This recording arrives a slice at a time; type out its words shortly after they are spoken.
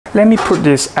Let me put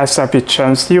this SFP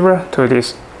transceiver to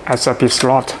this SFP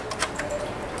slot.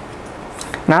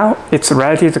 Now it's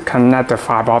ready to connect the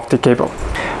fiber optic cable.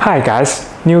 Hi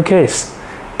guys, new case.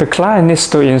 The client needs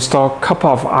to install a couple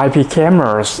of IP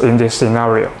cameras in this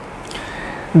scenario.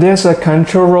 There's a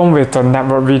control room with a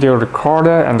network video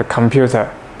recorder and the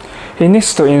computer. He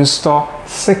needs to install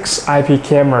 6 IP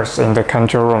cameras in the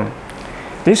control room.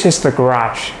 This is the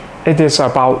garage. It is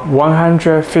about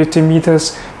 150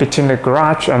 meters between the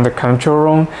garage and the control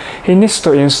room. He needs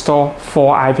to install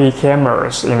 4 IP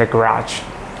cameras in the garage.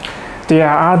 There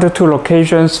are other 2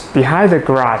 locations behind the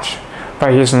garage,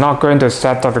 but he's not going to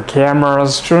set up the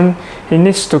cameras soon. He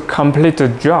needs to complete the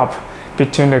job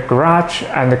between the garage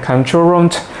and the control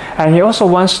room, and he also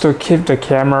wants to keep the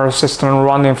camera system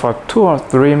running for 2 or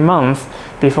 3 months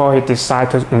before he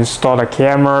decides to install the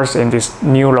cameras in these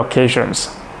new locations.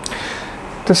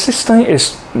 The system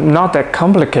is not that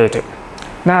complicated.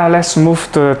 Now let's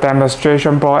move to the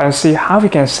demonstration board and see how we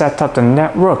can set up the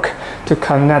network to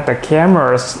connect the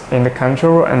cameras in the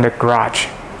control room and the garage.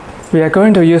 We are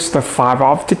going to use the fiber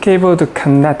optic cable to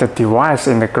connect the device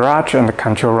in the garage and the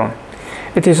control room.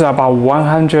 It is about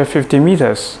 150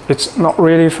 meters. It's not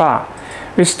really far.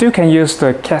 We still can use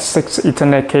the Cat6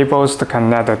 Ethernet cables to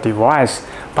connect the device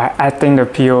by adding the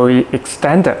PoE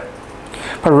extender.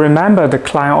 But remember, the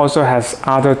client also has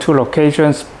other 2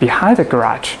 locations behind the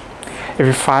garage.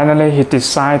 If finally he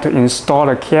decides to install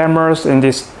the cameras in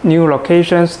these new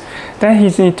locations, then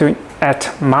he needs to add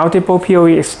multiple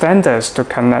PoE extenders to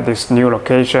connect these new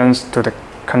locations to the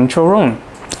control room.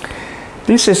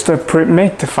 This is the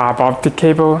pre-made fiber optic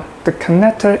cable. The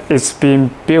connector is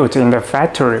being built in the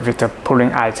factory with a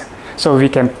pulling height, so we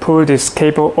can pull this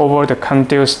cable over the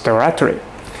conduits directly.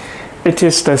 It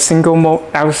is the single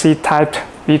mode LC type.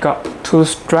 We got 2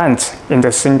 strands in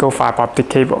the single fiber optic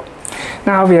cable.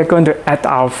 Now we are going to add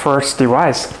our first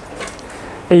device,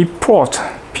 a port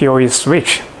PoE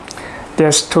switch.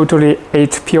 There's totally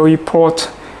 8 PoE ports.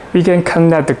 We can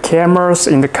connect the cameras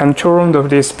in the control room to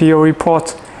this PoE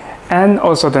port, and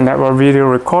also the network video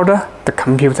recorder, the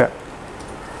computer.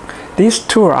 These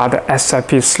 2 are the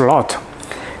SFP slot.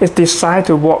 It's designed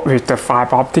to work with the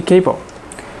fiber optic cable.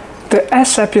 The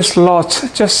SFP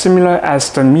slot just similar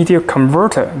as the media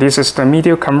converter. This is the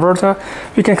media converter.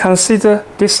 We can consider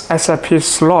this SFP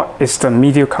slot is the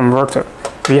media converter.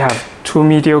 We have 2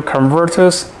 media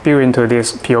converters built into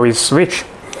this PoE switch.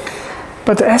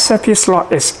 But the SFP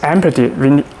slot is empty. We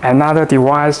need another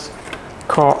device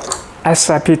called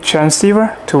SFP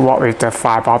transceiver to work with the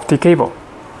fiber optic cable.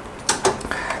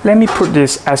 Let me put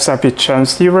this SFP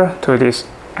transceiver to this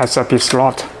SFP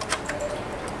slot.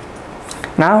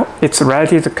 Now it's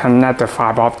ready to connect the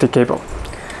fiber optic cable.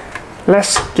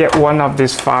 Let's get one of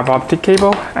these fiber optic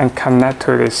cable and connect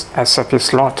to this SFP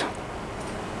slot.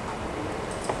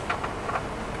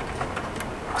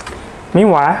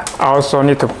 Meanwhile, I also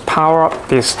need to power up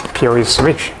this PoE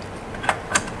switch.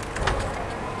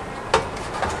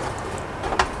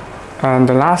 And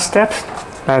the last step,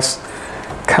 let's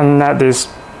connect this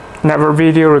network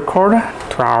video recorder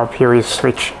to our PoE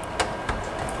switch.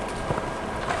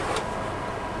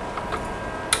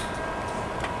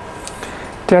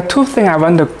 There are 2 things I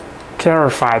want to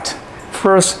clarify.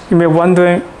 First, you may be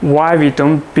wondering why we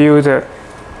don't build the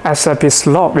SFP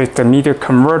slot with the media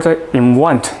converter in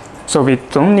one, so we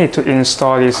don't need to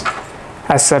install this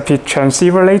SFP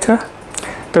transceiver later.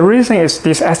 The reason is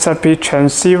this SFP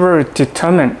transceiver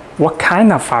determines what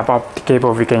kind of fiber optic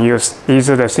cable we can use,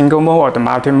 either the single mode or the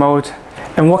multi-mode,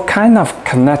 and what kind of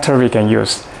connector we can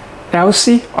use,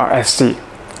 LC or SC.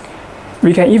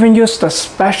 We can even use the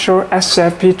special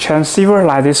SFP transceiver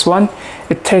like this one.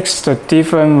 It takes the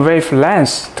different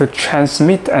wavelengths to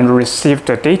transmit and receive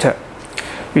the data.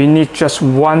 We need just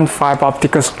 1 fiber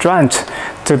optic strand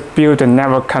to build the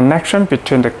network connection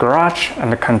between the garage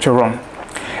and the control room.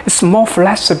 It's more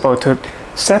flexible to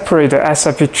separate the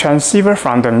SFP transceiver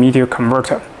from the media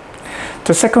converter.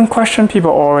 The second question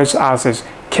people always ask is,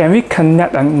 can we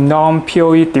connect a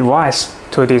non-PoE device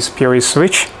to this PoE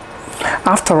switch?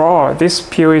 After all, this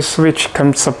PoE switch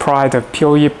can supply the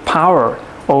PoE power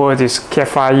over this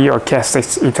Cat5e or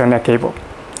Cat6 Ethernet cable.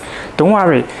 Don't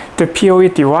worry, the PoE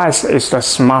device is the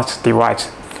smart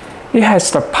device. It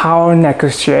has the power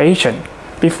negotiation.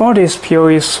 Before this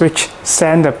PoE switch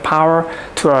sends the power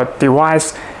to a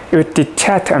device, it will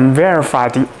detect and verify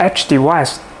the edge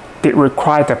device that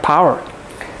requires the power.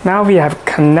 Now we have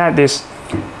connected this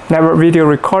network video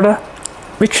recorder,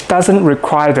 which doesn't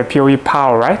require the PoE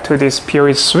power, right, to this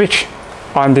PoE switch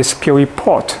on this PoE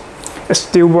port. It's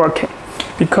still working.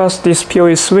 Because this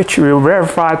PoE switch will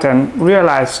verify and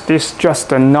realize this is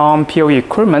just a non-PoE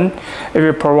equipment, it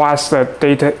will provide the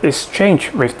data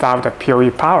exchange without the PoE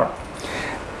power.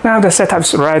 Now the setup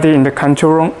is ready in the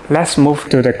control room. Let's move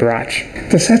to the garage.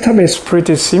 The setup is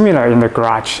pretty similar in the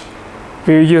garage.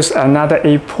 We'll use another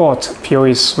 8-port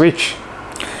PoE switch.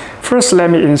 First, let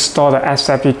me install the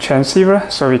SFP transceiver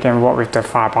so we can work with the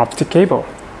fiber optic cable.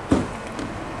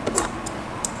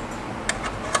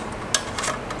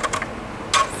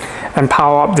 And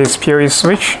power up this PoE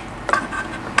switch.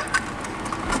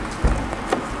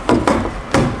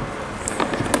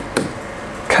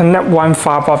 Connect one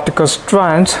fiber optical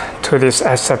strand to this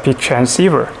SFP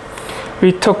transceiver.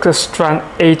 We took the strand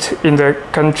 8 in the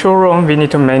control room. We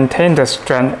need to maintain the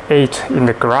strand 8 in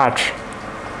the garage.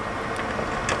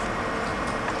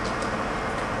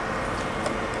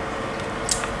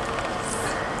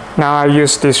 Now I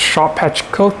use this short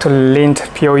patch code to link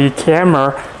PoE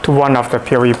camera to one of the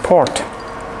PoE port.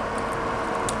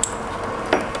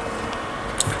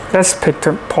 Let's pick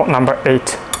the port number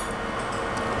 8.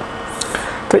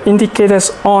 The indicator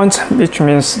is on, which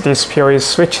means this PoE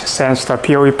switch sends the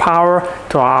PoE power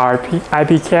to our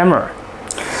IP camera.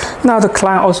 Now the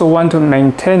client also wants to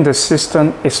maintain the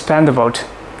system expandable.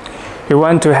 He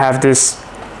wants to have this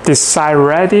side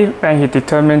ready when he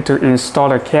determined to install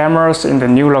the cameras in the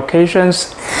new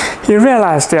locations. He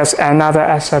realized there's another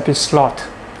SFP slot.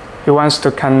 He wants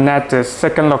to connect the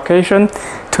second location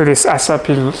to this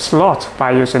SFP slot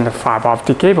by using the fiber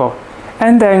optic cable,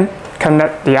 and then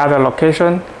connect the other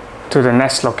location to the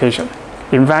next location.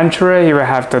 Eventually, he will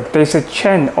have the DC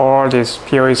chain or this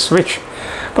PoE switch.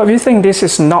 But we think this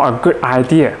is not a good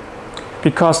idea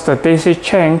because the DC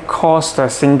chain caused a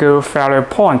single failure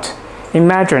point.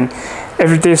 Imagine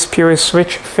if this PoE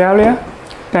switch failure,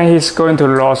 then he's going to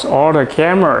lose all the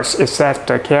cameras except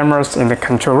the cameras in the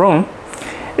control room.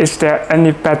 Is there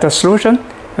any better solution?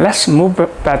 Let's move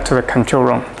back to the control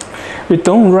room. We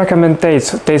don't recommend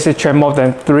DC chain more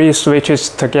than 3 switches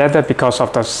together because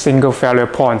of the single failure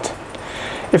point.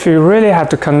 If you really have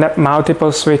to connect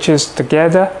multiple switches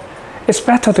together, it's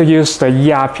better to use the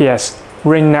ERPS,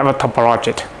 ring network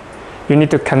topology. You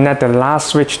need to connect the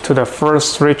last switch to the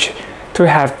first switch to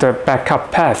have the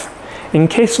backup path. In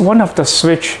case one of the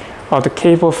switch or the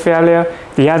cable failure,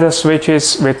 the other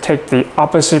switches will take the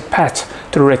opposite path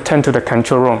to return to the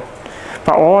control room.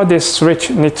 But all these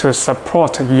switches need to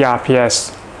support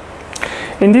ERPS.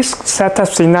 In this setup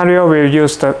scenario, we'll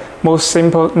use the most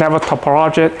simple network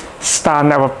topology, star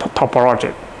network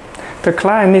topology. The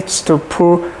client needs to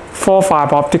pull 4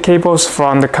 fiber optic cables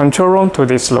from the control room to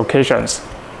these locations.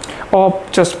 Or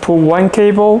just pull one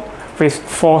cable with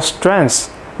 4 strands.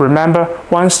 Remember,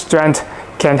 one strand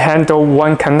can handle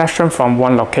one connection from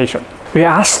one location. We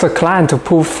ask the client to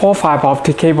pull 4 fiber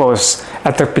optic cables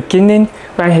at the beginning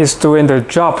when he's doing the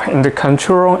job in the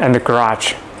control room and the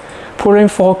garage. Pulling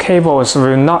 4 cables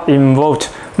will not involve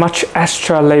much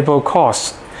extra labor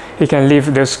cost. He can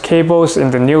leave those cables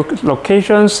in the new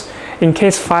locations in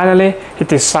case finally he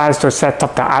decides to set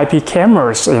up the IP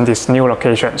cameras in these new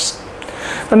locations.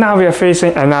 But now we are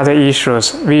facing another issue.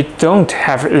 We don't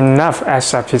have enough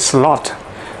SFP slots.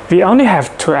 We only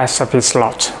have 2 SFP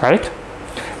slots, right?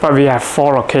 But we have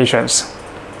 4 locations.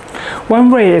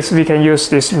 One way is we can use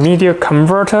this media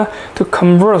converter to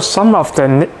convert some of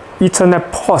the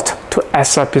Ethernet port to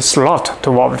SFP slot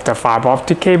to work with the fiber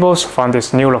optic cables from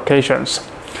these new locations.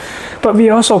 But we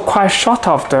are also quite short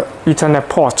of the Ethernet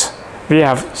ports. We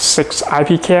have 6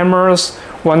 IP cameras,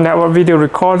 1 network video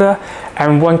recorder,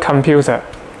 and 1 computer.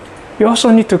 We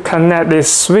also need to connect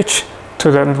this switch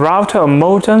to the router or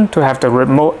modem to have the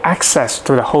remote access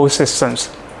to the whole systems.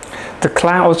 The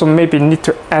client also maybe need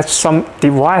to add some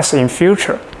device in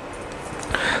future.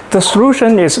 The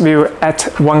solution is we will add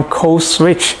 1 code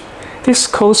switch. This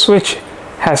code switch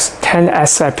has 10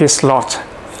 SFP slots.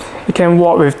 It can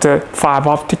work with the fiber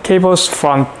optic cables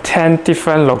from 10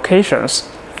 different locations.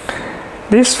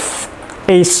 This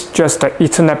is just the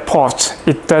Ethernet port.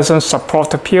 It doesn't support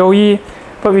the PoE,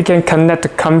 but we can connect the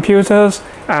computers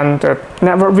and the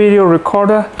network video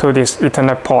recorder to this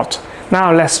Ethernet port.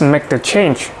 Now let's make the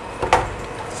change.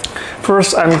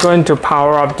 First, I'm going to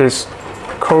power up this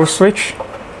code switch.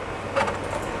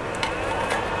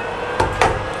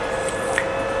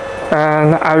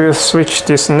 And I will switch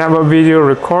this network video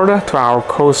recorder to our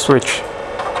code switch.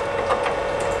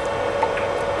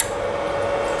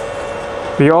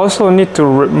 We also need to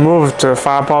remove the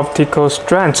fiber optical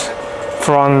strands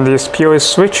from this PoE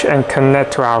switch and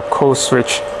connect to our code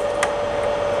switch.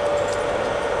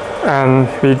 And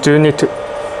we do need to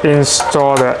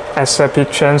install the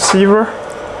SFP transceiver.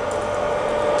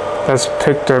 Let's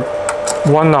pick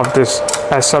one of these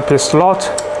SIP slot,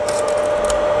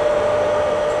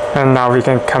 and now we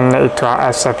can connect it to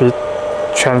our SIP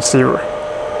transceiver.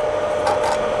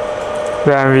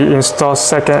 Then we install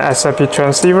second SIP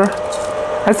transceiver.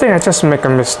 I think I just make a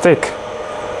mistake.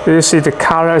 You see the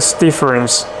color is different.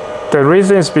 The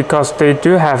reason is because they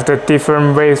do have the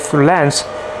different wavelengths.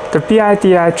 The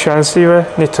BIDI transceiver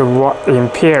need to work in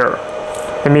pair.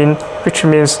 Which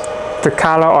means the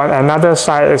color on another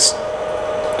side is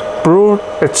blue,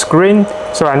 it's green,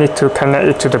 so I need to connect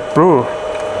it to the blue.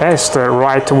 That's the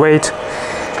right weight.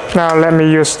 Now let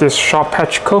me use this short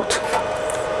patch code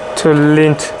to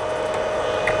link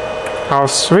our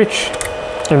switch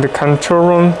in the control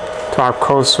room to our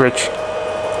code switch.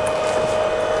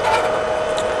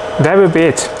 That will be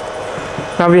it.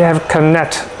 Now we have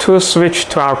connect two switch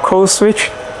to our code switch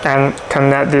and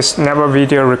connect this network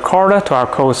video recorder to our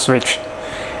code switch.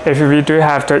 If we do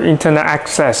have the internet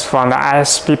access from the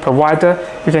ISP provider,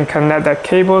 you can connect that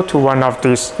cable to one of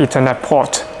these Ethernet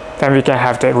ports. Then we can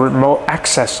have the remote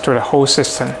access to the whole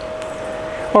system.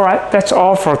 Alright, that's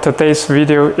all for today's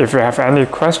video. If you have any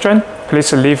question,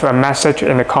 please leave a message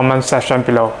in the comment section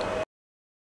below.